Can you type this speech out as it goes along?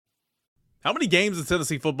How many games is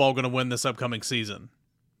Tennessee football going to win this upcoming season?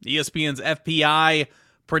 ESPN's FPI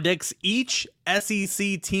predicts each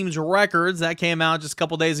SEC team's records. That came out just a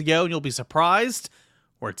couple days ago, and you'll be surprised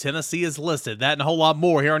where Tennessee is listed. That and a whole lot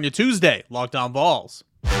more here on your Tuesday Locked On Vols.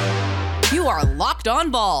 You are Locked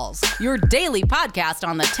On Vols, your daily podcast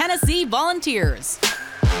on the Tennessee Volunteers.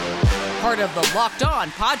 Part of the Locked On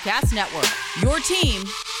Podcast Network, your team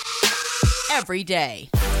every day.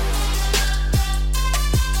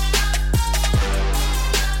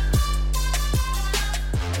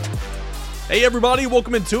 Hey everybody,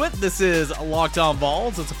 welcome into it. This is Locked On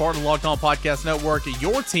Vols. It's a part of the Locked On Podcast Network,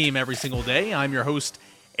 your team every single day. I'm your host,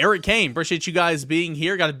 Eric Kane. Appreciate you guys being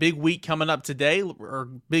here. Got a big week coming up today, or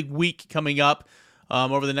big week coming up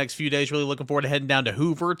over the next few days. Really looking forward to heading down to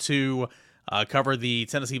Hoover to cover the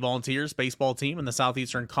Tennessee Volunteers baseball team in the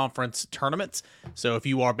Southeastern Conference tournament. So if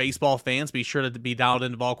you are baseball fans, be sure to be dialed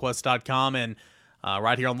into volquest.com and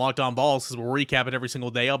right here on Locked On Vols, because we'll recap it every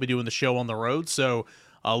single day. I'll be doing the show on the road, so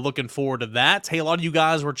looking forward to that. Hey, a lot of you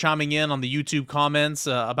guys were chiming in on the YouTube comments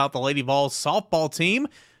about the Lady Vols softball team.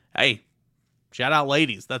 Hey, shout out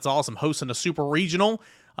ladies. That's awesome. Hosting a super regional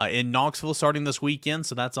in Knoxville starting this weekend,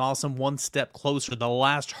 so that's awesome. One step closer to the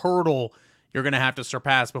last hurdle you're going to have to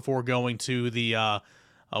surpass before going to the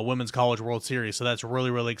Women's College World Series, so that's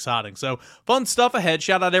really, really exciting. So fun stuff ahead.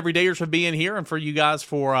 Shout out everydayers for being here and for you guys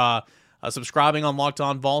for subscribing on Locked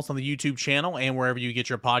On Vols on the YouTube channel and wherever you get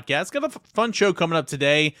your podcasts. Got a fun show coming up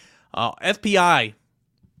today. FPI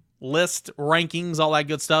list rankings, all that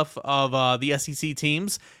good stuff of the SEC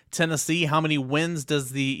teams. Tennessee, how many wins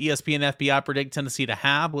does the ESPN FPI predict Tennessee to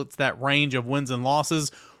have? What's that range of wins and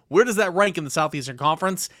losses? Where does that rank in the Southeastern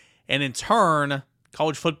Conference? And in turn,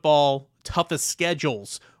 college football toughest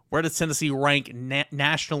schedules. Where does Tennessee rank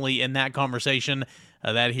nationally in that conversation?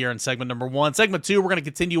 That here in segment number one. Segment two, we're going to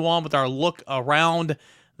continue on with our look around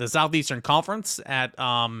the Southeastern Conference at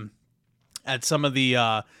some of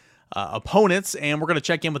the opponents, and we're going to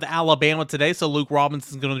check in with Alabama today. So Luke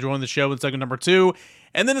Robinson's going to join the show in segment number two.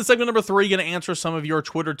 And then in segment number three, going to answer some of your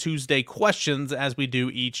Twitter Tuesday questions as we do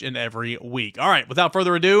each and every week. All right, without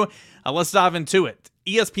further ado, let's dive into it.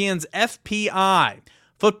 ESPN's FPI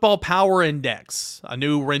Football Power Index, a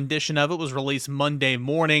new rendition of it was released Monday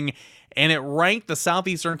morning, and it ranked the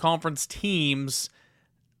Southeastern Conference teams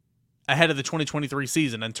ahead of the 2023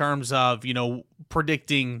 season in terms of,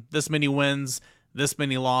 predicting this many wins, this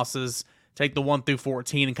many losses, take the 1 through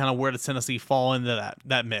 14, and kind of where does Tennessee fall into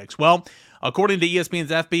that mix. Well, according to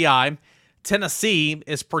ESPN's FPI, Tennessee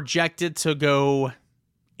is projected to go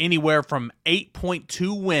anywhere from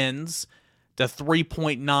 8.2 wins to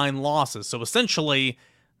 3.9 losses. So essentially,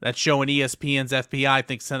 that's showing ESPN's FPI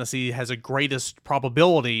thinks Tennessee has a greatest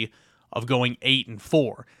probability of going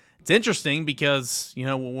 8-4. It's interesting because,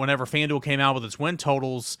 whenever FanDuel came out with its win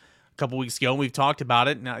totals a couple weeks ago, and we've talked about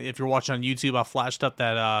it. Now, if you're watching on YouTube, I flashed up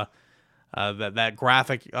that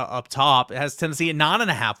graphic up top. It has Tennessee at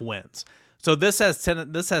 9.5 wins. So this has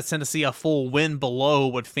Tennessee a full win below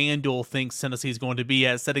what FanDuel thinks Tennessee is going to be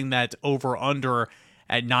at, setting that over-under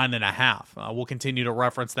at 9.5. We'll continue to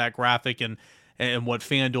reference that graphic and what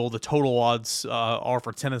FanDuel, the total odds are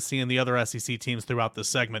for Tennessee and the other SEC teams throughout this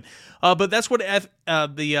segment. But that's what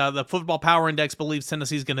the Football Power Index believes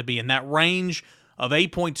Tennessee is going to be, in that range of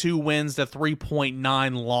 8.2 wins to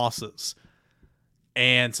 3.9 losses.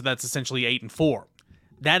 And so that's essentially 8-4.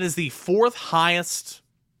 That is the fourth highest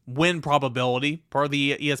win probability per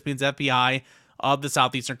the ESPN's FPI of the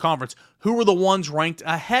Southeastern Conference. Who were the ones ranked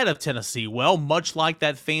ahead of Tennessee? Well, much like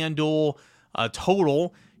that FanDuel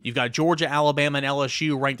total, you've got Georgia, Alabama, and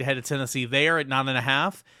LSU ranked ahead of Tennessee there at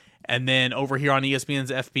 9.5. And then over here on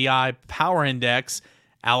ESPN's FBI Power Index,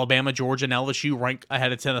 Alabama, Georgia, and LSU rank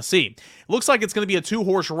ahead of Tennessee. It looks like it's going to be a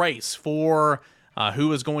two-horse race for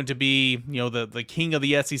who is going to be, the king of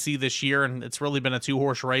the SEC this year, and it's really been a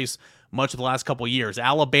two-horse race much of the last couple of years.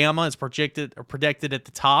 Alabama is predicted at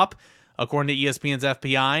the top, according to ESPN's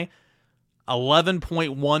FPI,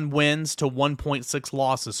 11.1 wins to 1.6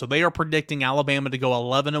 losses. So they are predicting Alabama to go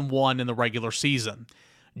 11-1 in the regular season.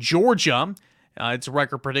 Georgia, its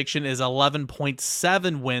record prediction is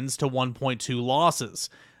 11.7 wins to 1.2 losses.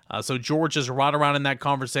 So Georgia's right around in that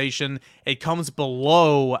conversation. It comes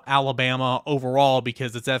below Alabama overall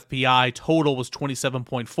because its FPI total was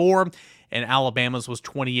 27.4 and Alabama's was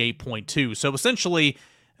 28.2. So essentially,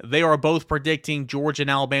 they are both predicting Georgia and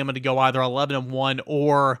Alabama to go either 11-1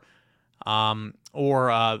 or 10-1.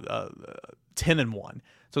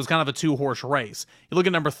 So it's kind of a two-horse race. You look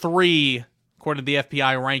at number 3, according to the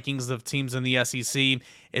FPI rankings of teams in the SEC,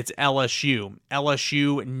 it's LSU.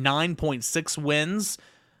 LSU 9.6 wins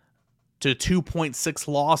to 2.6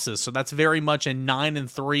 losses. So that's very much a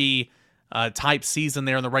 9-3 type season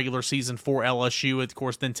there in the regular season for LSU. Of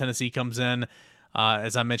course, then Tennessee comes in,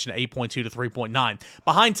 as I mentioned, 8.2 to 3.9.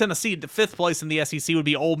 Behind Tennessee, the fifth place in the SEC would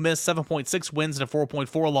be Ole Miss, 7.6 wins to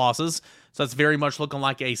 4.4 losses. So that's very much looking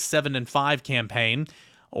like a 7-5 campaign,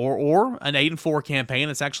 or an 8-4 campaign.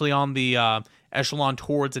 It's actually on the echelon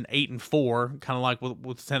towards an 8-4, kind of like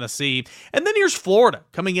with Tennessee. And then here's Florida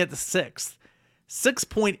coming in at the sixth.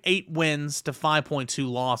 6.8 wins to 5.2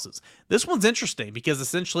 losses. This one's interesting because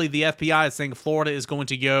essentially the FPI is saying Florida is going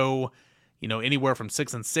to go, anywhere from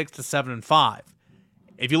 6-6 to 7-5.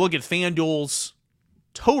 If you look at FanDuel's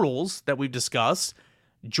totals that we've discussed,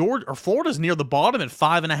 Florida's near the bottom at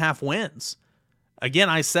 5.5 wins. Again,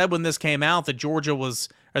 I said when this came out that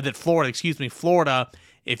Florida,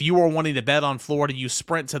 if you were wanting to bet on Florida, you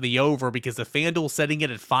sprint to the over because the FanDuel setting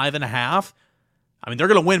it at 5.5. I mean, they're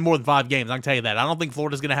going to win more than 5 games. I can tell you that. I don't think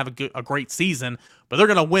Florida's going to have a great season, but they're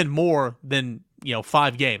going to win more than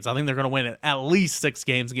 5 games. I think they're going to win at least 6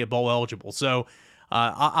 games and get bowl eligible. So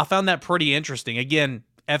I found that pretty interesting. Again,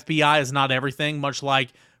 FPI is not everything, much like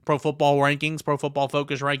Pro Football Rankings, Pro Football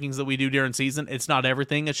Focus Rankings that we do during season. It's not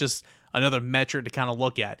everything. It's just another metric to kind of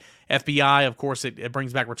look at. FPI, of course, it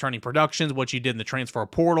brings back returning productions, what you did in the transfer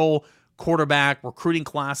portal, quarterback, recruiting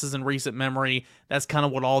classes in recent memory. That's kind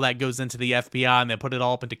of what all that goes into the FPI, and they put it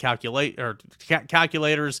all up into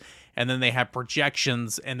calculators, and then they have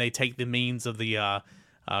projections, and they take the means of the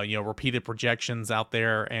repeated projections out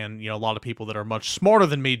there, and a lot of people that are much smarter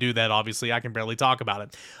than me do that. Obviously, I can barely talk about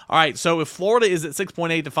it. All right, so if Florida is at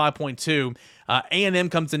 6.8 to 5.2, A&M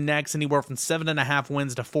comes in next, anywhere from 7.5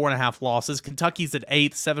 wins to 4.5 losses. Kentucky's at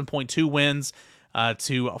 8th, 7.2 wins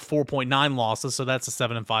to 4.9 losses, so that's a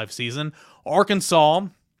 7-5 season. Arkansas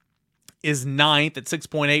is 9th at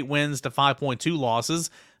 6.8 wins to 5.2 losses,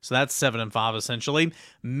 so that's 7-5 essentially.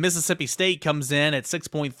 Mississippi State comes in at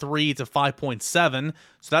 6.3 to 5.7,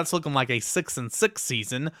 so that's looking like a 6-6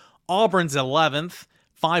 season. Auburn's 11th,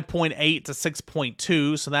 5.8 to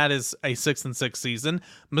 6.2, so that is a 6-6 season.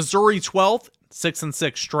 Missouri 12th,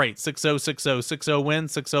 6-6 straight, 6-0, 6-0, 6-0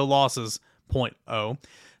 wins, 6-0 losses, 0.0.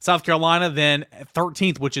 South Carolina then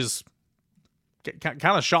 13th, which is kind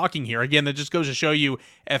of shocking here. Again, that just goes to show you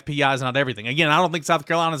FPI is not everything. Again, I don't think South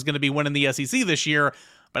Carolina is going to be winning the SEC this year,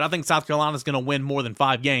 but I think South Carolina is going to win more than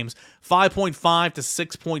 5 games. 5.5 to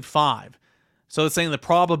 6.5. So it's saying the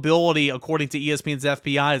probability, according to ESPN's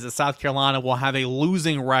FPI, is that South Carolina will have a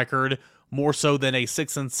losing record more so than a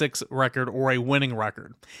 6-6 record or a winning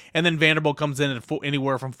record. And then Vanderbilt comes in at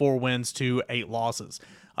anywhere from 4 wins to 8 losses.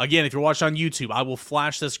 Again, if you're watching on YouTube, I will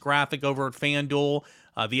flash this graphic over at FanDuel,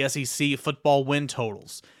 the SEC football win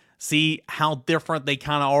totals. See how different they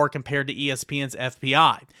kind of are compared to ESPN's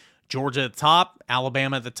FPI. Georgia at the top,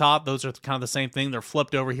 Alabama at the top. Those are kind of the same thing. They're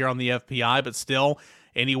flipped over here on the FPI, but still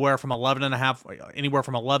anywhere from 11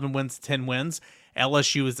 wins to 10 wins.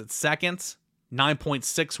 LSU is at second,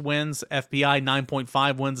 9.6 wins. FPI,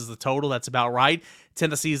 9.5 wins is the total. That's about right.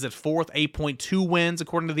 Tennessee is at fourth, 8.2 wins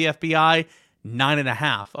according to the FPI,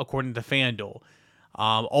 9.5 according to FanDuel.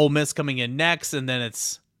 Ole Miss coming in next, and then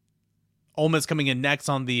it's Ole Miss coming in next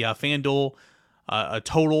on the FanDuel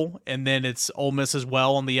total, and then it's Ole Miss as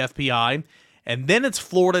well on the FPI, and then it's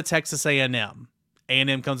Florida, Texas A&M.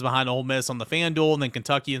 A&M comes behind Ole Miss on the FanDuel, and then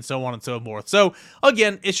Kentucky, and so on and so forth. So,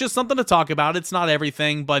 again, it's just something to talk about. It's not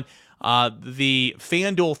everything, but the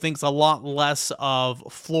FanDuel thinks a lot less of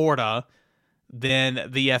Florida than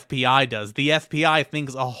the FPI does. The FPI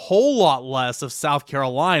thinks a whole lot less of South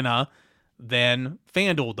Carolina than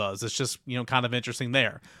FanDuel does. It's just, kind of interesting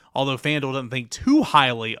there. Although FanDuel doesn't think too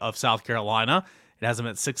highly of South Carolina. It has them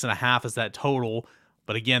at 6.5 as that total.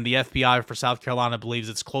 But again, the FPI for South Carolina believes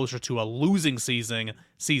it's closer to a losing season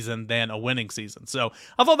than a winning season. So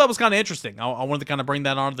I thought that was kind of interesting. I wanted to kind of bring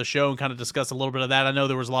that onto the show and kind of discuss a little bit of that. I know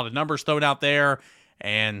there was a lot of numbers thrown out there.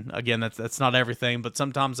 And again, that's not everything. But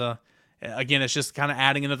sometimes, again, it's just kind of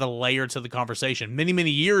adding another layer to the conversation. Many,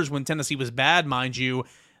 many years when Tennessee was bad, mind you,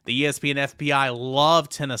 the ESPN FPI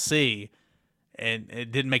loved Tennessee, and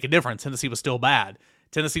it didn't make a difference. Tennessee was still bad.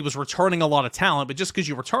 Tennessee was returning a lot of talent, but just because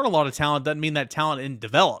you return a lot of talent doesn't mean that talent isn't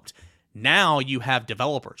developed. Now you have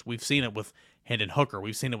developers. We've seen it with Hendon Hooker.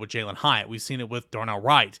 We've seen it with Jalen Hyatt. We've seen it with Darnell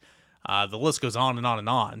Wright. The list goes on and on and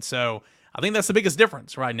on. So I think that's the biggest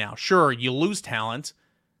difference right now. Sure, you lose talent.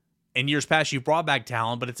 In years past, you've brought back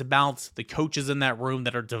talent, but it's about the coaches in that room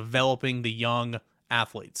that are developing the young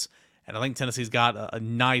athletes. And I think Tennessee's got a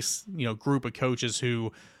nice, group of coaches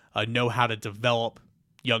who know how to develop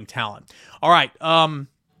young talent. All right,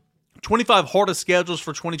 25 hardest schedules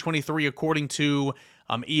for 2023 according to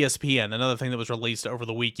ESPN, another thing that was released over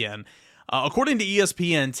the weekend. According to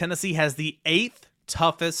ESPN, Tennessee has the 8th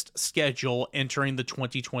toughest schedule entering the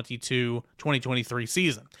 2022-2023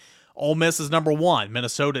 season. Ole Miss is number 1.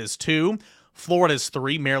 Minnesota is 2. Florida is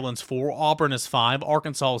 3. Maryland's 4. Auburn is 5.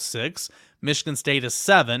 Arkansas is 6. Michigan State is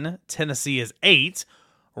 7. Tennessee is 8.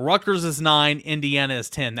 Rutgers is 9. Indiana is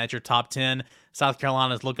 10. That's your top 10. South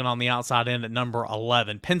Carolina is looking on the outside end at number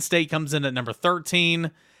 11. Penn State comes in at number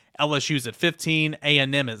 13. LSU's at 15.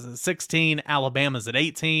 A&M is at 16. Alabama's at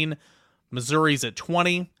 18. Missouri's at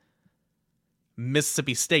 20.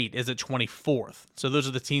 Mississippi State is at 24th. So those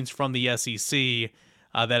are the teams from the SEC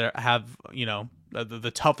that have,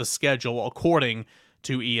 the toughest schedule according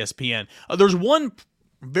to ESPN. There's one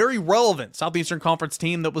very relevant Southeastern Conference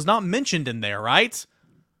team that was not mentioned in there, right?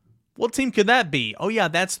 What team could that be? Oh, yeah,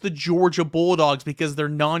 that's the Georgia Bulldogs, because their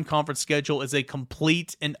non-conference schedule is a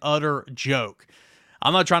complete and utter joke.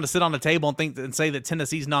 I'm not trying to sit on the table and say that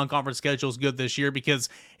Tennessee's non-conference schedule is good this year, because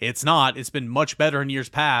it's not. It's been much better in years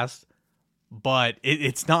past, but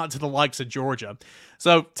it's not to the likes of Georgia.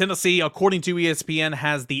 So Tennessee, according to ESPN,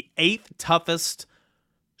 has the 8th toughest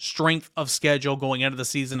strength of schedule going into the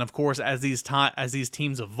season. Of course, as these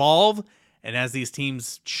teams evolve and as these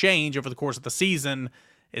teams change over the course of the season,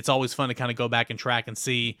 it's always fun to kind of go back and track and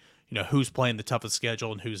see, who's playing the toughest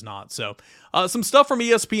schedule and who's not. So some stuff from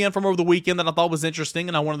ESPN from over the weekend that I thought was interesting,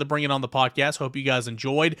 and I wanted to bring it on the podcast. Hope you guys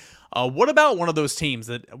enjoyed. What about one of those teams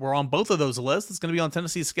that were on both of those lists that's going to be on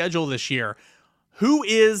Tennessee's schedule this year? Who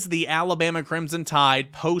is the Alabama Crimson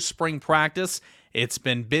Tide post-spring practice? It's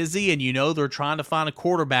been busy, and they're trying to find a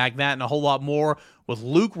quarterback. That and a whole lot more with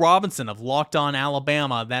Luke Robinson of Locked On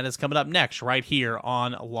Alabama. That is coming up next right here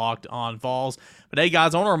on Locked On Vols. But hey,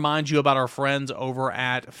 guys, I want to remind you about our friends over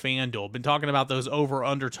at FanDuel. Been talking about those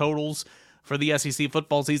over-under totals for the SEC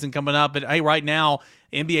football season coming up. But hey, right now,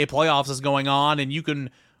 NBA playoffs is going on, and you can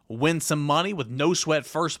win some money with no sweat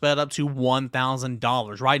first bet up to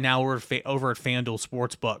 $1,000. Right now, we're over at FanDuel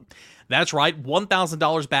Sportsbook. That's right,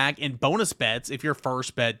 $1,000 back in bonus bets if your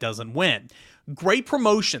first bet doesn't win. Great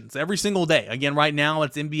promotions every single day. Again, right now,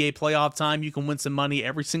 it's NBA playoff time. You can win some money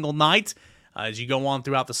every single night as you go on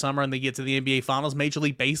throughout the summer and they get to the NBA Finals. Major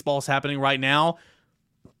League Baseball is happening right now.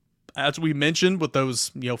 As we mentioned with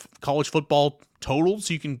those, college football totals,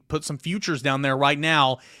 you can put some futures down there right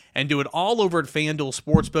now and do it all over at FanDuel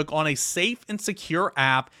Sportsbook on a safe and secure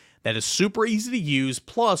app that is super easy to use.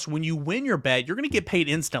 Plus, when you win your bet, you're going to get paid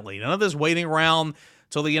instantly. None of this waiting around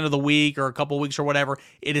till the end of the week or a couple weeks or whatever.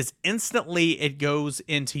 It is instantly, it goes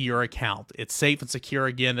into your account. It's safe and secure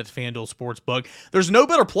again at FanDuel Sportsbook. There's no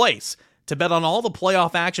better place to bet on all the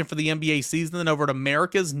playoff action for the NBA season than over at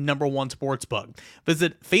America's #1 sportsbook.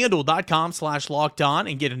 Visit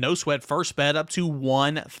FanDuel.com/lockedon and get a no-sweat first bet up to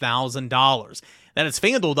 $1,000. That is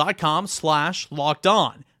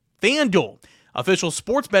FanDuel.com/lockedon. FanDuel, official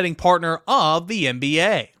sports betting partner of the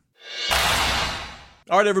NBA.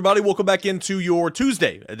 All right, everybody, welcome back into your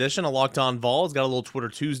Tuesday edition of Locked On Vols. Got a little Twitter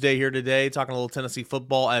Tuesday here today, talking a little Tennessee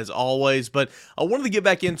football as always. But I wanted to get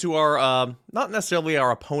back into our, not necessarily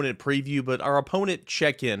our opponent preview, but our opponent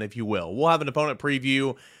check-in, if you will. We'll have an opponent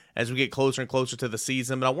preview as we get closer and closer to the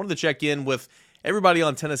season. But I wanted to check in with everybody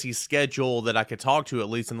on Tennessee's schedule that I could talk to, at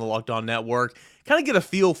least in the Locked On Network, kind of get a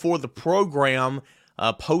feel for the program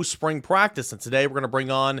post-spring practice. And today we're going to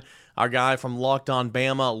bring on our guy from Locked On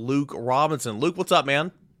Bama, Luke Robinson. Luke, what's up,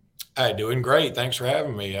 man? Hey, doing great. Thanks for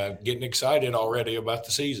having me. Getting excited already about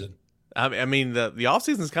the season. I mean, the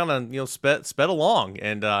offseason's kind of sped along,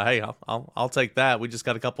 and hey, I'll take that. We just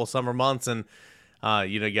got a couple of summer months, and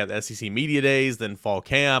you got the SEC media days, then fall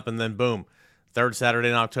camp, and then boom, third Saturday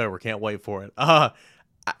in October. Can't wait for it.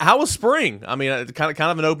 How was spring? I mean, kind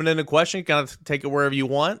of an open-ended question. Kind of take it wherever you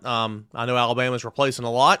want. I know Alabama's replacing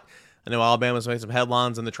a lot. I know Alabama's made some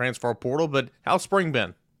headlines in the transfer portal, but how's spring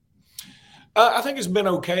been? I think it's been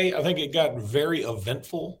okay. I think it got very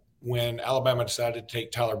eventful when Alabama decided to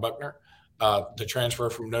take Tyler Buchner, the transfer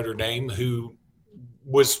from Notre Dame, who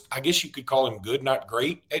was, I guess you could call him good, not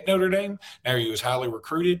great at Notre Dame. Now he was highly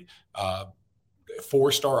recruited, high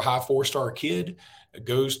four-star kid,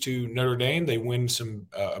 goes to Notre Dame. They win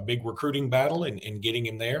a big recruiting battle in getting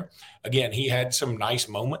him there. Again, he had some nice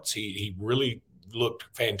moments. He really looked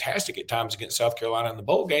fantastic at times against South Carolina in the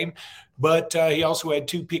bowl game, but he also had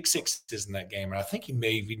 2 pick sixes in that game, and I think he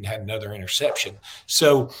may have even had another interception.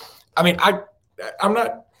 So, I mean, I've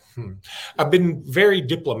been very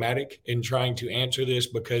diplomatic in trying to answer this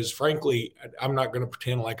because, frankly, I'm not going to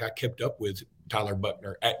pretend like I kept up with Tyler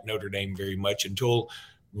Buchner at Notre Dame very much until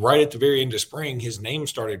right at the very end of spring, his name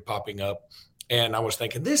started popping up, and I was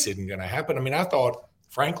thinking, this isn't going to happen. I mean, I thought,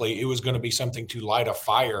 frankly, it was going to be something to light a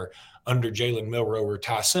fire under Jalen Milroe or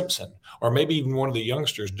Ty Simpson, or maybe even one of the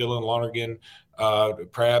youngsters, Dylan Lonergan,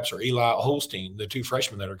 perhaps, or Eli Holstein, the two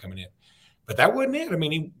freshmen that are coming in. But that wasn't it. I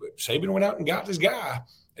mean, Saban went out and got his guy.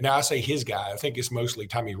 And now I say his guy. I think it's mostly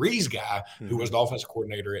Tommy Rees's guy, who was the offensive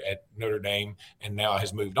coordinator at Notre Dame and now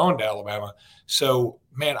has moved on to Alabama. So,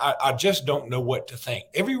 man, I just don't know what to think.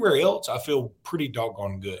 Everywhere else, I feel pretty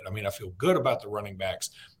doggone good. I mean, I feel good about the running backs.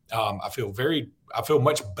 I feel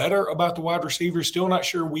much better about the wide receivers. Still not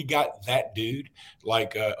sure we got that dude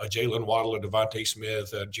like a Jalen Waddle, a Devontae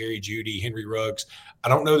Smith, Jerry Jeudy, Henry Ruggs. I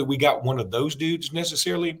don't know that we got one of those dudes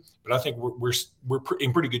necessarily, but I think we're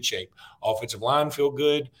in pretty good shape. Offensive line feel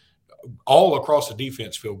good. All across the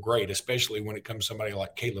defense feel great, especially when it comes to somebody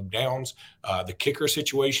like Caleb Downs. The kicker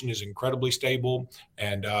situation is incredibly stable,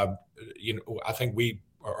 and I think we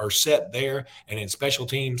are set there. And in special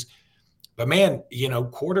teams. But, man,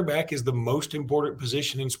 quarterback is the most important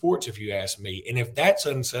position in sports, if you ask me. And if that's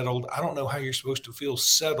unsettled, I don't know how you're supposed to feel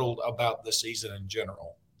settled about the season in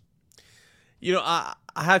general. I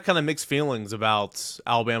have kind of mixed feelings about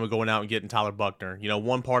Alabama going out and getting Tyler Buchner.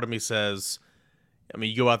 One part of me says,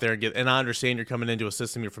 you go out there and I understand you're coming into a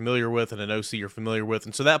system you're familiar with and an OC you're familiar with,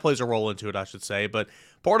 and so that plays a role into it, I should say. But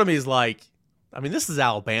part of me is like, this is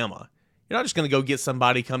Alabama. You're not just going to go get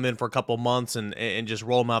somebody come in for a couple months and just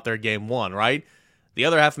roll them out there game one, right? The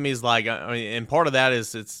other half of me is like, and part of that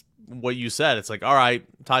is it's what you said. It's like, all right,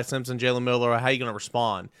 Ty Simpson, Jalen Miller, how are you going to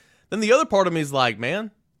respond? Then the other part of me is like,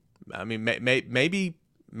 man, maybe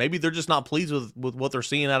they're just not pleased with what they're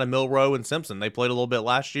seeing out of Milroe and Simpson. They played a little bit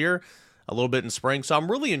last year, a little bit in spring, so I'm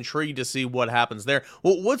really intrigued to see what happens there.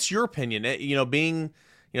 Well, what's your opinion? Being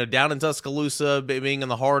down in Tuscaloosa, being in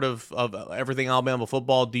the heart of everything Alabama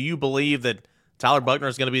football, do you believe that Tyler Buchner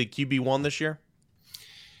is going to be the QB1 this year?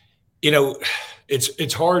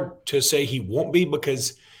 It's hard to say he won't be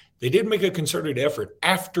because they did make a concerted effort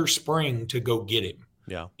after spring to go get him.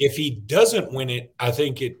 Yeah. If he doesn't win it, I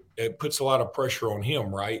think it puts a lot of pressure on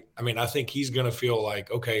him, right? I think he's going to feel like,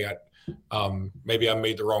 okay, maybe I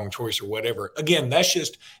made the wrong choice or whatever. Again,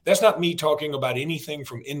 that's not me talking about anything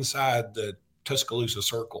from inside the Tuscaloosa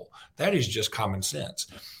circle. That is just common sense.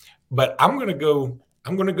 But I'm going to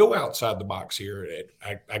go outside the box here.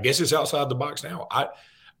 I guess it's outside the box now.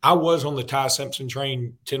 I was on the Ty Simpson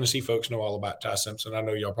train. Tennessee folks know all about Ty Simpson. I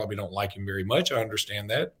know y'all probably don't like him very much. I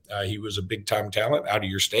understand that. He was a big-time talent out of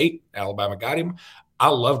your state. Alabama got him. I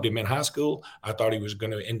loved him in high school. I thought he was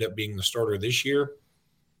going to end up being the starter this year.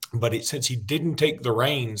 But since he didn't take the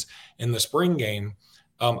reins in the spring game,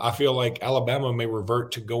 I feel like Alabama may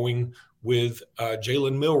revert to going with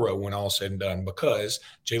Jalen Milroe when all said and done, because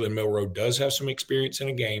Jalen Milroe does have some experience in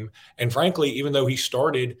a game. And frankly, even though he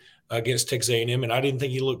started against Texas A&M and I didn't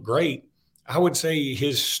think he looked great, I would say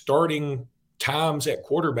his starting times at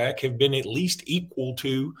quarterback have been at least equal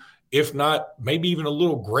to, if not maybe even a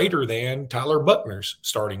little greater than, Tyler Buchner's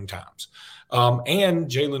starting times. And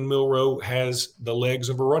Jalen Milroe has the legs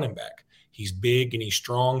of a running back. He's big and he's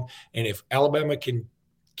strong. And if Alabama can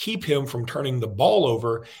keep him from turning the ball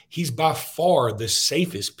over, he's by far the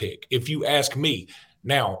safest pick, if you ask me.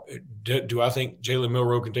 Now, do I think Jalen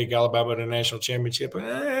Milroe can take Alabama to the national championship?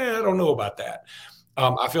 I don't know about that.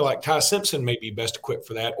 I feel like Ty Simpson may be best equipped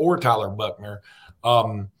for that, or Tyler Buchner.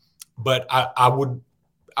 But I would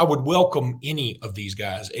welcome any of these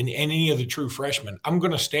guys and any of the true freshmen. I'm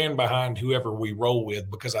going to stand behind whoever we roll with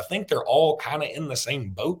because I think they're all kind of in the same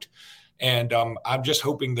boat. And I'm just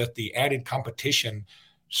hoping that the added competition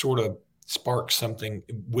sort of sparks something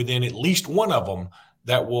within at least one of them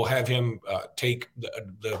that will have him take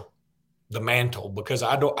the mantle, because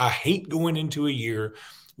I hate going into a year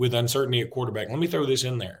with uncertainty at quarterback. Let me throw this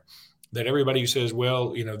in there, that everybody who says,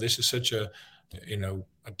 well, this is such a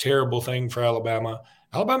terrible thing for Alabama.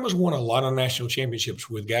 Alabama's won a lot of national championships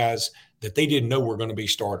with guys that they didn't know were going to be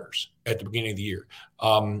starters at the beginning of the year.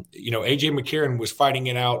 A.J. McCarron was fighting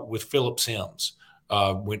it out with Phillip Sims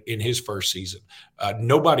in his first season.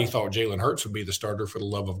 Nobody thought Jalen Hurts would be the starter, for the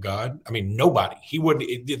love of God. Nobody. He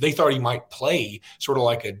wouldn't. They thought he might play sort of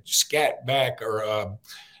like a scat back or a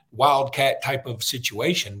wildcat type of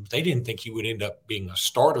situation. They didn't think he would end up being a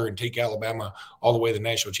starter and take Alabama all the way to the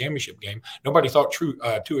national championship game. Nobody thought Tua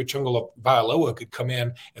Tagovailoa could come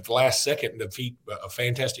in at the last second and defeat a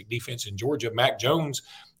fantastic defense in Georgia. Mac Jones,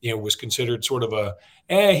 was considered sort of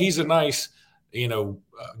he's a nice,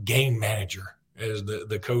 game manager, as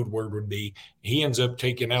the code word would be. He ends up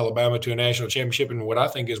taking Alabama to a national championship and what I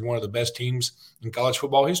think is one of the best teams in college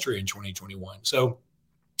football history in 2021. So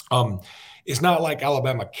it's not like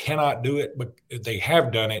Alabama cannot do it, but they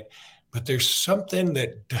have done it. But there's something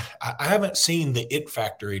that I haven't seen the it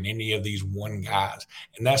factor in any of these one guys,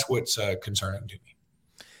 and that's what's concerning to me.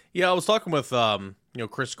 Yeah, I was talking with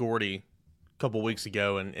Chris Gordy a couple weeks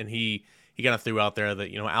ago, and he he kind of threw out there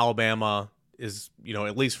that, Alabama is,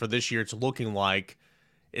 at least for this year, it's looking like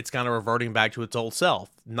it's kind of reverting back to its old self.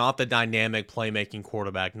 Not the dynamic playmaking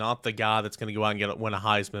quarterback, not the guy that's going to go out and win a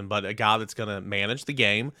Heisman, but a guy that's going to manage the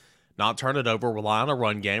game, not turn it over, rely on a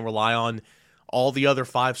run game, rely on all the other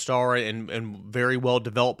 5-star and very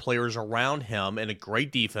well-developed players around him and a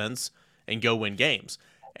great defense and go win games.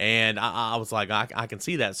 And I was like, I can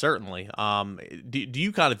see that, certainly. Do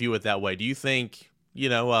you kind of view it that way? Do you think,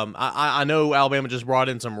 I know Alabama just brought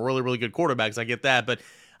in some really, really good quarterbacks. I get that. But,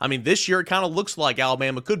 I mean, this year it kind of looks like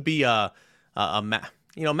Alabama could be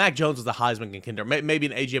Mac Jones is the Heisman contender, maybe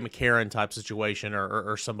an A.J. McCarron type situation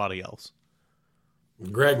or somebody else.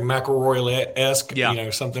 Greg McElroy-esque,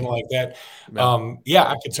 something like that. Yeah.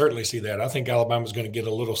 I could certainly see that. I think Alabama's going to get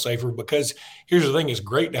a little safer because here's the thing. It's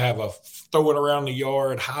great to have a throwing around the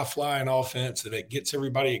yard, high-flying offense that gets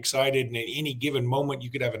everybody excited. And at any given moment, you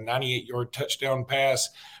could have a 98-yard touchdown pass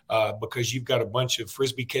because you've got a bunch of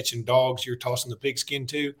Frisbee-catching dogs you're tossing the pigskin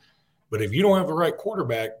to. But if you don't have the right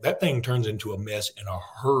quarterback, that thing turns into a mess in a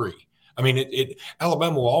hurry. I mean,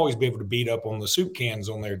 Alabama will always be able to beat up on the soup cans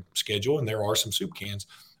on their schedule, and there are some soup cans.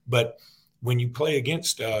 But when you play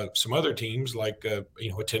against some other teams like, a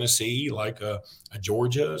Tennessee, like a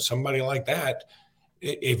Georgia, somebody like that,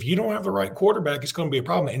 if you don't have the right quarterback, it's going to be a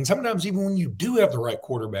problem. And sometimes even when you do have the right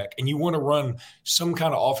quarterback and you want to run some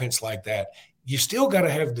kind of offense like that, you still got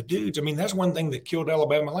to have the dudes. I mean, that's one thing that killed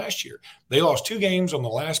Alabama last year. They lost 2 games on the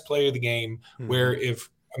last play of the game where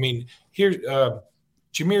here's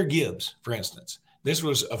Jahmyr Gibbs, for instance. This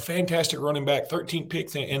was a fantastic running back, 13th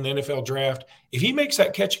pick in the NFL draft. If he makes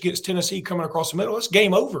that catch against Tennessee coming across the middle, it's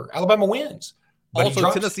game over. Alabama wins. But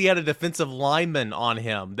also, Tennessee had a defensive lineman on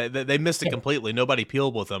him. They missed it completely. Nobody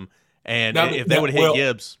peeled with him. And if they would hit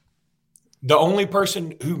Gibbs. The only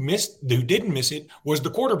person who didn't miss it was the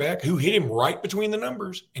quarterback who hit him right between the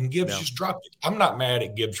numbers, and Gibbs just dropped it. I'm not mad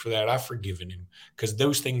at Gibbs for that. I've forgiven him because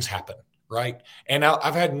those things happen. Right. And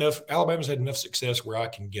Alabama's had enough success where I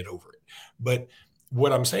can get over it. But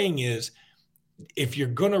what I'm saying is, if you're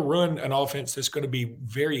going to run an offense that's going to be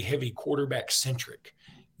very heavy quarterback centric,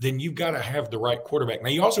 then you've got to have the right quarterback. Now,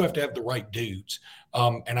 you also have to have the right dudes.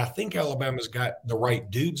 And I think Alabama's got the right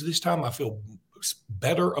dudes this time. I feel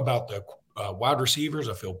better about the wide receivers.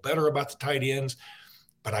 I feel better about the tight ends.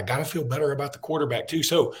 But I got to feel better about the quarterback too.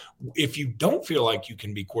 So if you don't feel like you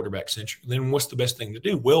can be quarterback centric, then what's the best thing to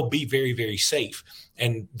do? Well, be very, very safe.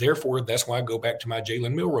 And therefore, that's why I go back to my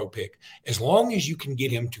Jalen Milroe pick. As long as you can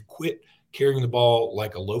get him to quit carrying the ball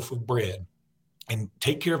like a loaf of bread and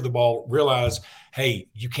take care of the ball, realize, hey,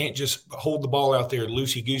 you can't just hold the ball out there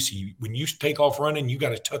loosey-goosey. When you take off running, you got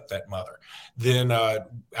to tuck that mother. Then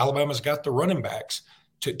Alabama's got the running backs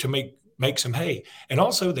to make some hay. And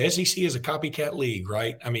also the SEC is a copycat league,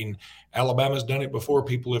 right? I mean, Alabama's done it before.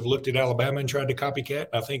 People have looked at Alabama and tried to copycat.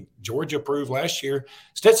 I think Georgia proved last year.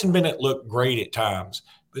 Stetson Bennett looked great at times,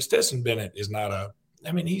 but Stetson Bennett is not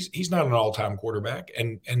he's not an all-time quarterback.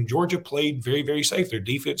 And Georgia played very, very safe. Their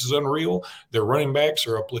defense is unreal. Their running backs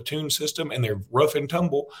are a platoon system, and they're rough and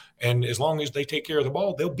tumble. And as long as they take care of the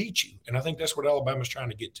ball, they'll beat you. And I think that's what Alabama's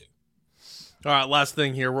trying to get to. All right, last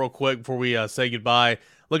thing here real quick before we say goodbye.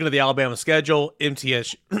 Looking at the Alabama schedule,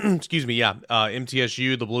 MTSU,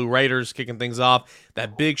 the Blue Raiders kicking things off.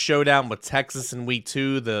 That big showdown with Texas in week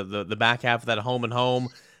 2, the back half of that home and home.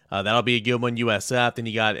 That'll be a good one, USF. Then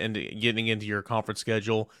you got getting into your conference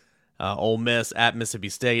schedule. Ole Miss at Mississippi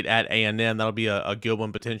State, at A&M. That'll be a good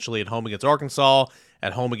one potentially at home against Arkansas,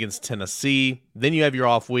 at home against Tennessee. Then you have your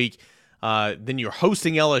off week. Then you're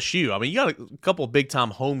hosting LSU. I mean, you got a couple of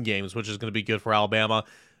big-time home games, which is going to be good for Alabama.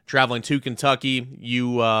 Traveling to Kentucky,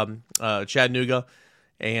 Chattanooga,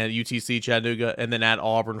 and UTC Chattanooga, and then at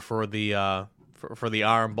Auburn for the for the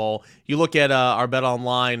Iron Bowl. You look at our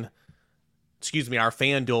FanDuel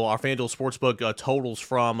Sportsbook totals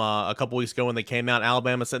from a couple weeks ago when they came out.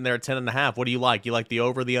 Alabama sitting there at 10.5. What do you like? You like the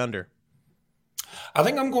over or the under? I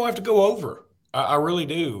think I'm going to have to go over. I really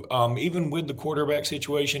do. Even with the quarterback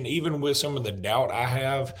situation, even with some of the doubt I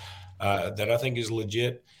have that I think is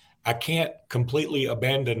legit, I can't completely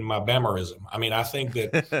abandon my Bamarism. I mean, I think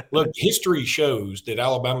that, look, history shows that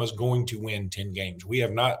Alabama is going to win 10 games. We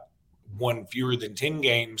have not won fewer than 10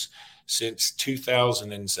 games since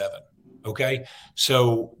 2007. Okay?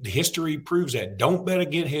 So the history proves that. Don't bet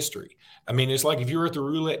against history. I mean, it's like if you're at the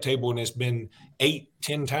roulette table and it's been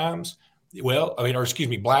 10 times,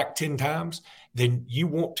 black 10 times, then you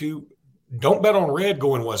want to – don't bet on red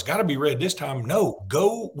going, well, it's got to be red this time. No,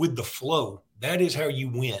 go with the flow. That is how you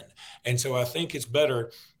win. And so I think it's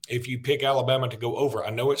better if you pick Alabama to go over. I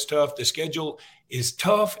know it's tough. The schedule is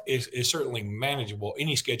tough. Is certainly manageable.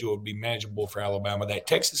 Any schedule would be manageable for Alabama. That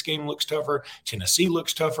Texas game looks tougher. Tennessee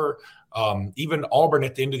looks tougher. Even Auburn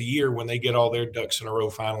at the end of the year, when they get all their ducks in a row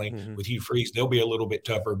finally with Hugh Freeze, they'll be a little bit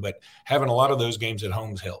tougher. But having a lot of those games at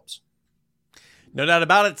home helps. No doubt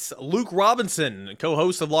about it. Luke Robinson,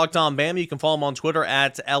 co-host of Locked On Bama. You can follow him on Twitter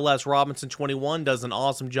at LSRobinson21. Does an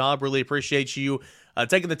awesome job. Really appreciate you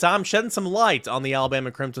taking the time, shedding some light on the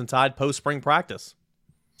Alabama Crimson Tide post-spring practice.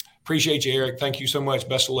 Appreciate you, Eric. Thank you so much.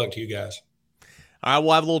 Best of luck to you guys. All right,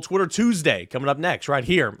 we'll have a little Twitter Tuesday coming up next right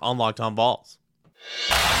here on Locked On Vols.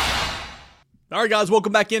 All right, guys,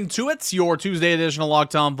 welcome back into it. It's your Tuesday edition of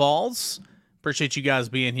Locked On Vols. Appreciate you guys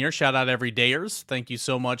being here. Shout out everydayers. Thank you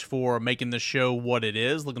so much for making the show what it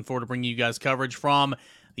is. Looking forward to bringing you guys coverage from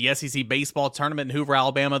the SEC baseball tournament in Hoover,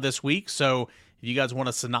 Alabama this week. So if you guys want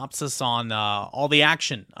a synopsis on all the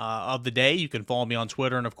action of the day, you can follow me on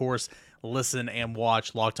Twitter and, of course, listen and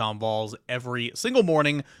watch Locked On Vols every single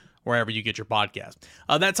morning wherever you get your podcast.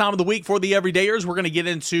 That time of the week for the everydayers, we're going to get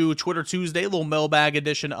into Twitter Tuesday, a little mailbag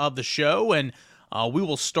edition of the show, and we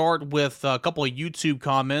will start with a couple of YouTube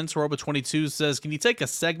comments. Robo22 says, can you take a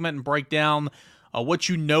segment and break down what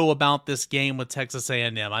you know about this game with Texas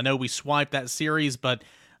A&M? I know we swiped that series, but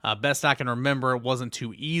best I can remember, it wasn't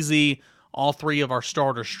too easy. All three of our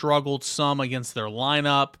starters struggled some against their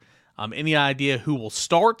lineup. Any idea who will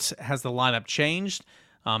start? Has the lineup changed?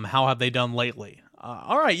 How have they done lately?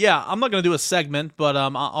 All right, yeah, I'm not going to do a segment, but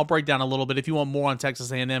I'll break down a little bit. If you want more on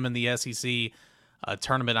Texas A&M and the SEC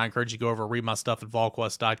tournament, I encourage you to go over, read my stuff at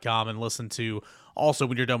volquest.com, and listen to, also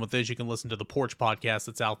when you're done with this, you can listen to the Porch podcast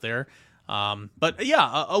that's out there. But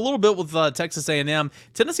yeah, a little bit with Texas A&M.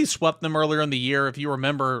 Tennessee swept them earlier in the year. If you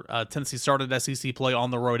remember, Tennessee started SEC play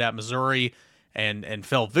on the road at Missouri and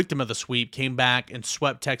fell victim of the sweep, came back and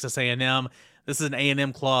swept Texas A&M. This is an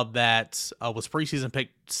A&M club that was preseason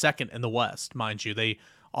picked second in the West, mind you. They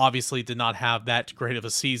obviously did not have that great of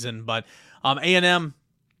a season, but A&M,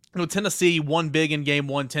 Tennessee won big in game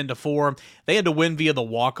 1, 10-4. They had to win via the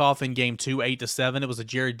walk-off in game 2, 8-7. It was a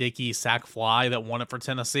Jared Dickey sack fly that won it for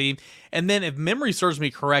Tennessee. And then, if memory serves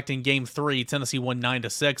me correct, in game 3, Tennessee won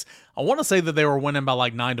 9-6. I want to say that they were winning by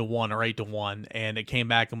like 9-1 or 8-1, and it came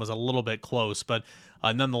back and was a little bit close. But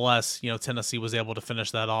nonetheless, Tennessee was able to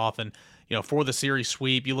finish that off. And for the series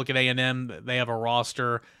sweep, you look at A&M, they have a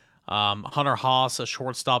roster. Hunter Haas, a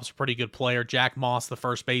shortstop's a pretty good player. Jack Moss, the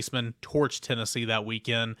first baseman, torched Tennessee that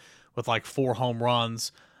weekend with like 4 home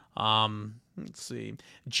runs. Let's see.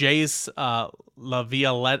 Jace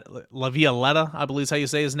Lavioletta, I believe is how you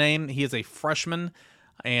say his name. He is a freshman,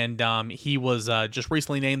 and he was just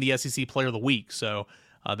recently named the SEC Player of the Week. So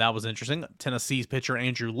that was interesting. Tennessee's pitcher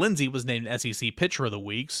Andrew Lindsey was named SEC Pitcher of the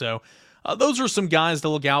Week. So those are some guys to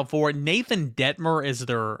look out for. Nathan Detmer is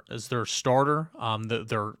their starter.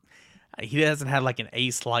 He hasn't had like an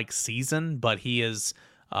ace-like season, but he is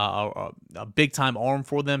a big-time arm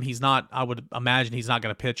for them. He's not. I would imagine he's not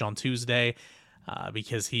going to pitch on Tuesday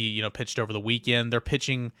because he pitched over the weekend. Their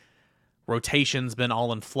pitching rotation's been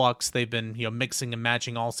all in flux. They've been mixing and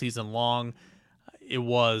matching all season long. It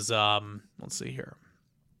was let's see here.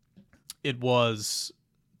 It was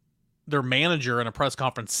their manager in a press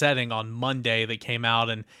conference setting on Monday that came out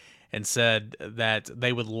and said that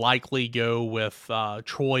they would likely go with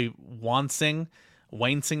Troy Wansing,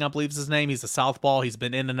 I believe is his name. He's a southpaw. He's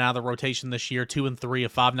been in and out of the rotation this year, 2-3, a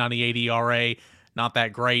 5.98 ERA. Not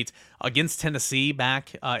that great. Against Tennessee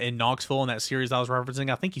back in Knoxville in that series I was referencing,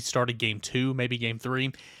 I think he started game 2, maybe game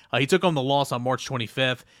 3. He took on the loss on March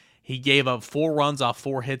 25th. He gave up 4 runs off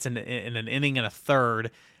 4 hits in an inning and a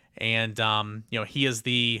third. And, he is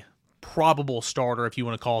the probable starter, if you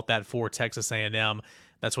want to call it that, for Texas A&M.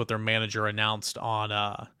 That's what their manager announced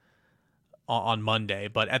on Monday.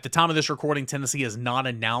 But at the time of this recording, Tennessee has not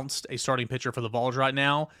announced a starting pitcher for the Vols right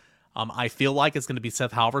now. I feel like it's going to be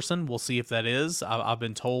Seth Halverson. We'll see if that is. I've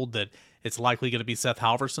been told that it's likely going to be Seth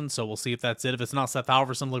Halverson, so we'll see if that's it. If it's not Seth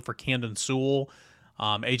Halverson, look for Camden Sewell.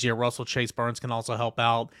 A.J. Russell, Chase Burns can also help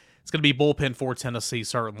out. It's going to be bullpen for Tennessee,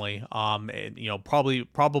 certainly.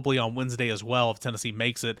 Probably on Wednesday as well if Tennessee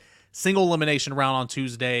makes it. Single elimination round on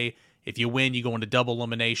Tuesday. If you win, you go into double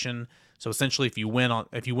elimination. So essentially, if you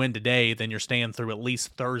win today, then you're staying through at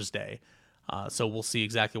least Thursday. So we'll see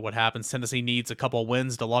exactly what happens. Tennessee needs a couple of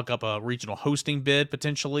wins to lock up a regional hosting bid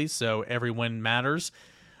potentially. So every win matters.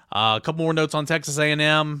 A couple more notes on Texas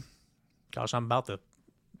A&M. Gosh, I'm about to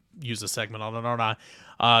use a segment on it, aren't I?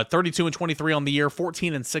 32-23 on the year,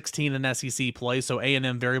 14-16 in SEC play. So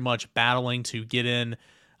A&M very much battling to get in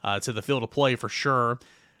to the field of play for sure.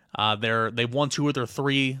 They've won 2 of their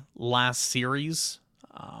 3 last series.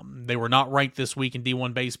 They were not ranked this week in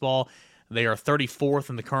D1 baseball. They are 34th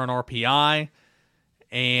in the current RPI.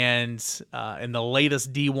 And in the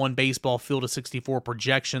latest D1 baseball Field of 64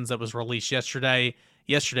 projections that was released yesterday,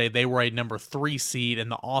 they were a number 3 seed in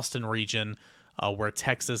the Austin region, where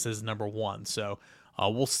Texas is number 1. So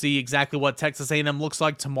we'll see exactly what Texas A&M looks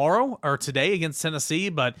like tomorrow or today against Tennessee,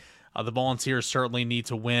 but the Volunteers certainly need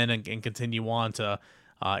to win and continue on to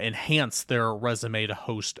enhance their resume to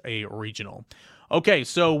host a regional. Okay,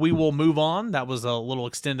 so we will move on. That was a little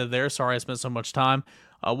extended there. Sorry I spent so much time.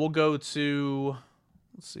 We'll go to,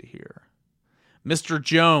 let's see here. Mr.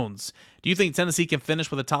 Jones, do you think Tennessee can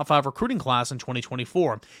finish with a top 5 recruiting class in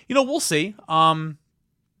 2024? We'll see.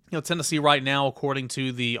 Tennessee right now, according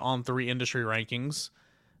to the On3 industry rankings,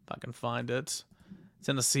 if I can find it,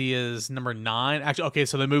 Tennessee is number 9. Actually, okay,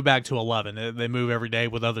 so they move back to 11. They move every day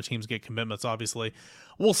with other teams get commitments, obviously.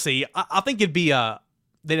 We'll see. I think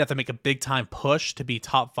they'd have to make a big-time push to be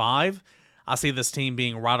top 5. I see this team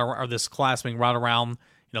being right around, or this class being right around,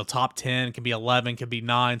 top 10, could be 11, could be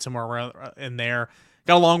 9, somewhere around in there.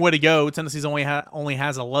 Got a long way to go. Tennessee's only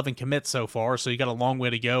has 11 commits so far, so you got a long way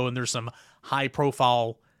to go, and there's some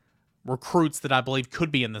high-profile recruits that I believe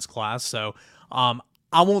could be in this class. So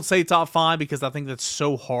I won't say top 5 because I think that's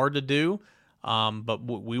so hard to do, but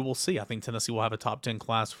we will see. I think Tennessee will have a top 10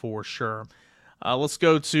 class for sure. Let's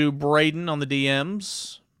go to Braden on the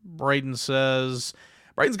DMs. Braden's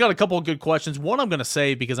got a couple of good questions. One I'm going to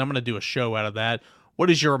say because I'm going to do a show out of that. What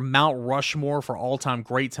is your Mount Rushmore for all-time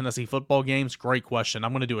great Tennessee football games? Great question.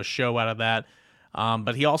 I'm going to do a show out of that.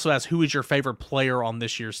 But he also asks, who is your favorite player on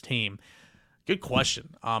this year's team? Good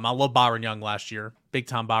question. I love Byron Young last year.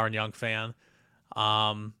 Big-time Byron Young fan.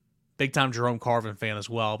 Big-time Jerome Carvin fan as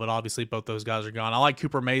well. But obviously both those guys are gone. I like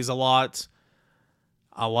Cooper Mays a lot.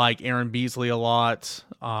 I like Aaron Beasley a lot.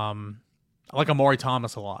 I like Amari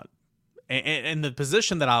Thomas a lot. And the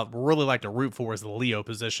position that I really like to root for is the Leo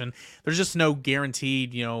position. There's just no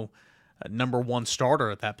guaranteed, number 1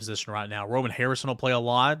 starter at that position right now. Roman Harrison will play a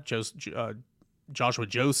lot. Joshua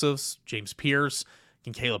Josephs, James Pierce,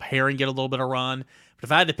 can Caleb Herring get a little bit of run? But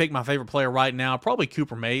if I had to pick my favorite player right now, probably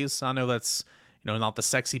Cooper Mays. I know that's not the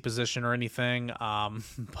sexy position or anything,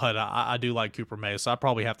 but I do like Cooper Mays, so I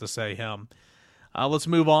probably have to say him. Let's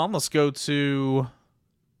move on. Let's go to.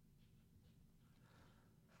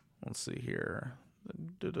 Let's see here.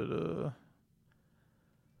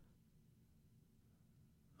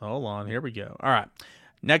 Hold on. Here we go. All right.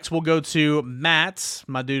 Next, we'll go to Matt.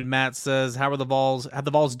 My dude Matt says, "How are the Vols? Have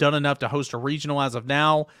the Vols done enough to host a regional as of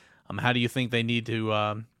now? How do you think they need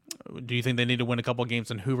to? Do you think they need to win a couple of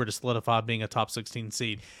games in Hoover to solidify being a top 16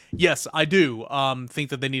 seed?" Yes, I do. Think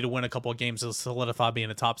that they need to win a couple of games to solidify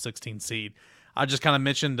being a top 16 seed. I just kind of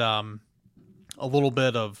mentioned a little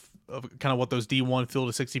bit of kind of what those D1 Field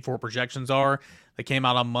of 64 projections are. They came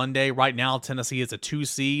out on Monday. Right now, Tennessee is a 2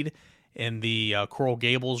 seed in the Coral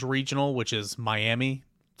Gables Regional, which is Miami.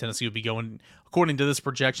 Tennessee would be going, according to this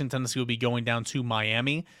projection, Tennessee will be going down to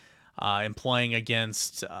Miami and playing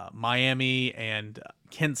against Miami and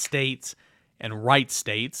Kent State and Wright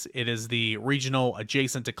States. It is the regional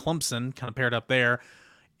adjacent to Clemson, kind of paired up there.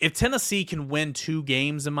 If Tennessee can win 2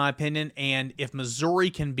 games, in my opinion, and if Missouri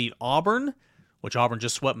can beat Auburn, which Auburn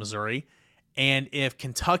just swept Missouri, and if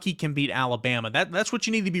Kentucky can beat Alabama, that's what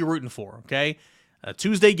you need to be rooting for, okay?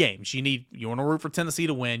 Tuesday games, you want to root for Tennessee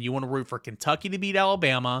to win, you want to root for Kentucky to beat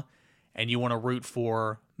Alabama, and you want to root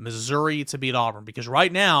for Missouri to beat Auburn, because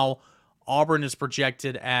right now, Auburn is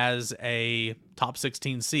projected as a top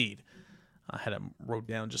 16 seed. I had it wrote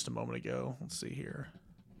down just a moment ago. Let's see here.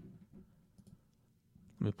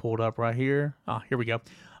 Let me pull it up right here. Here we go.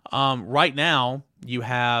 Right now, you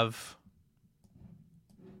have,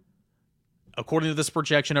 according to this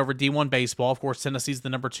projection over D1 baseball, of course, Tennessee's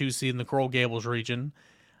the number 2 seed in the Coral Gables region.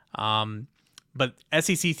 But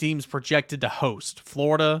SEC teams projected to host.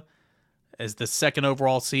 Florida is the 2nd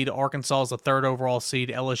overall seed. Arkansas is the 3rd overall seed.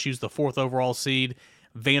 LSU's the 4th overall seed.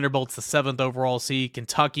 Vanderbilt's the 7th overall seed.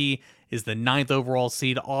 Kentucky is the 9th overall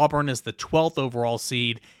seed. Auburn is the 12th overall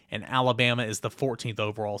seed. And Alabama is the 14th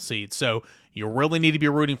overall seed. So you really need to be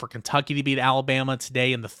rooting for Kentucky to beat Alabama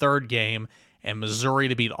today in the 3rd game and Missouri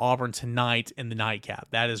to beat Auburn tonight in the nightcap.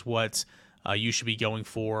 That is what you should be going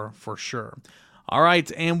for sure. All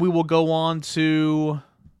right, and we will go on to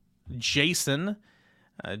Jason.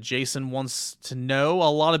 Jason wants to know,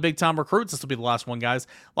 a lot of big-time recruits. This will be the last one, guys.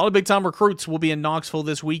 A lot of big-time recruits will be in Knoxville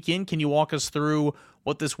this weekend. Can you walk us through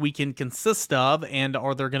what this weekend consists of, and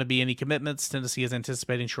are there going to be any commitments Tennessee is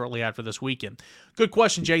anticipating shortly after this weekend? Good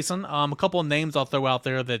question, Jason. A couple of names I'll throw out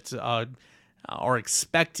there that are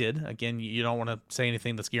expected. Again, you don't want to say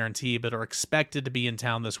anything that's guaranteed, but are expected to be in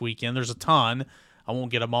town this weekend. There's a ton. I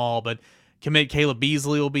won't get them all, but commit Caleb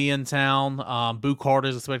Beasley will be in town. Boo Carter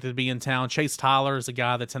is expected to be in town. Chase Tyler is a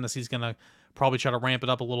guy that Tennessee's going to probably try to ramp it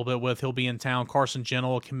up a little bit with. He'll be in town. Carson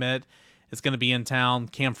Gentle, a commit, is going to be in town.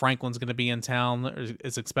 Cam Franklin's going to be in town,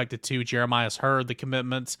 is expected to. Jeremiah's heard the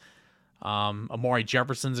commitments. Amari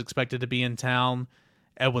Jefferson's expected to be in town.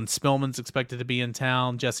 Edwin Spillman's expected to be in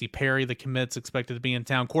town. Jesse Perry, the commit's expected to be in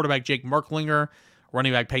town. Quarterback Jake Merklinger,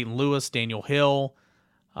 running back Peyton Lewis, Daniel Hill,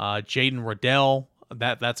 Jaden Riddell.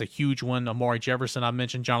 That's a huge one. Amari Jefferson, I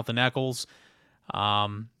mentioned. Jonathan Eccles.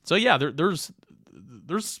 So yeah, there's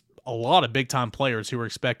a lot of big time players who are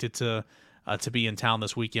expected to be in town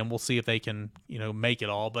this weekend. We'll see if they can make it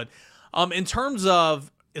all. But in terms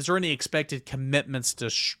of, is there any expected commitments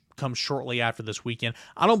to come shortly after this weekend?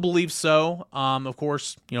 I don't believe so. Of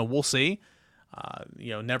course, we'll see.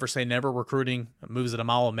 Never say never. Recruiting moves at a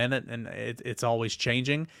mile a minute, and it's always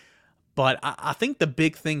changing. But I think the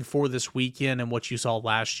big thing for this weekend and what you saw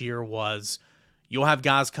last year was you'll have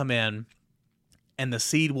guys come in, and the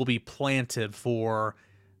seed will be planted for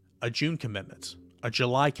a June commitment, a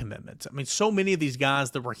July commitment. I mean, so many of these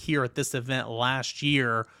guys that were here at this event last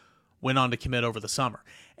year went on to commit over the summer.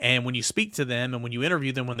 And when you speak to them and when you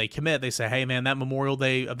interview them when they commit, they say, hey, man, that Memorial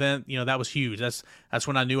Day event, that was huge. That's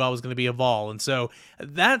when I knew I was going to be a Vol. And so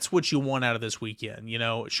that's what you want out of this weekend.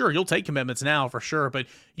 Sure, you'll take commitments now for sure, but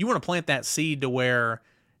you want to plant that seed to where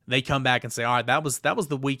they come back and say, all right, that was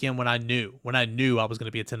the weekend when I knew I was going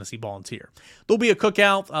to be a Tennessee Volunteer. There'll be a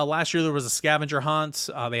cookout. Last year there was a scavenger hunt.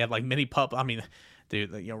 They had like mini pup. I mean,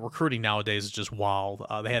 dude, recruiting nowadays is just wild.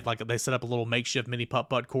 They set up a little makeshift mini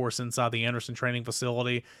putt course inside the Anderson training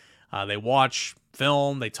facility. They watch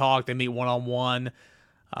film, they talk, they meet one-on-one.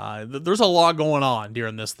 There's a lot going on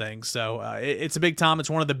during this thing. So it's a big time. It's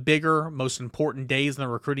one of the bigger, most important days in the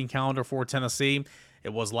recruiting calendar for Tennessee.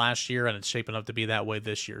 It was last year, and it's shaping up to be that way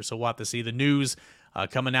this year. So we'll have to see the news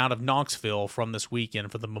coming out of Knoxville from this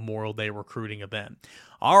weekend for the Memorial Day recruiting event.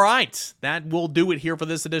 All right, that will do it here for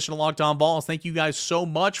this edition of Locked On Vols. Thank you guys so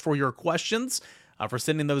much for your questions, for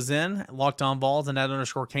sending those in. Locked On Vols and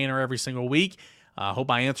 @_Caner every single week. Hope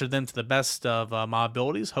I answered them to the best of my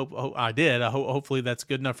abilities. Hope I did. Hopefully that's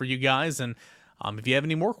good enough for you guys. And if you have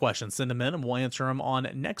any more questions, send them in and we'll answer them on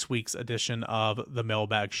next week's edition of the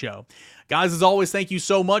Mailbag Show. Guys, as always, thank you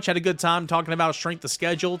so much. Had a good time talking about strength of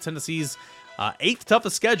schedule. Tennessee's 8th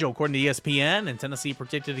toughest schedule according to ESPN, and Tennessee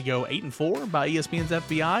predicted to go 8-4 by ESPN's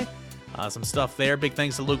FPI. Some stuff there. Big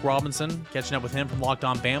thanks to Luke Robinson, catching up with him from Locked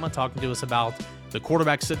On Bama, talking to us about the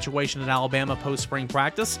quarterback situation in Alabama post-spring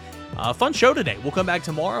practice. Fun show today. We'll come back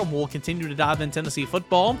tomorrow, and we'll continue to dive in Tennessee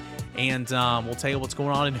football, and we'll tell you what's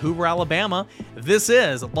going on in Hoover, Alabama. This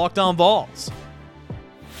is Locked On Vols.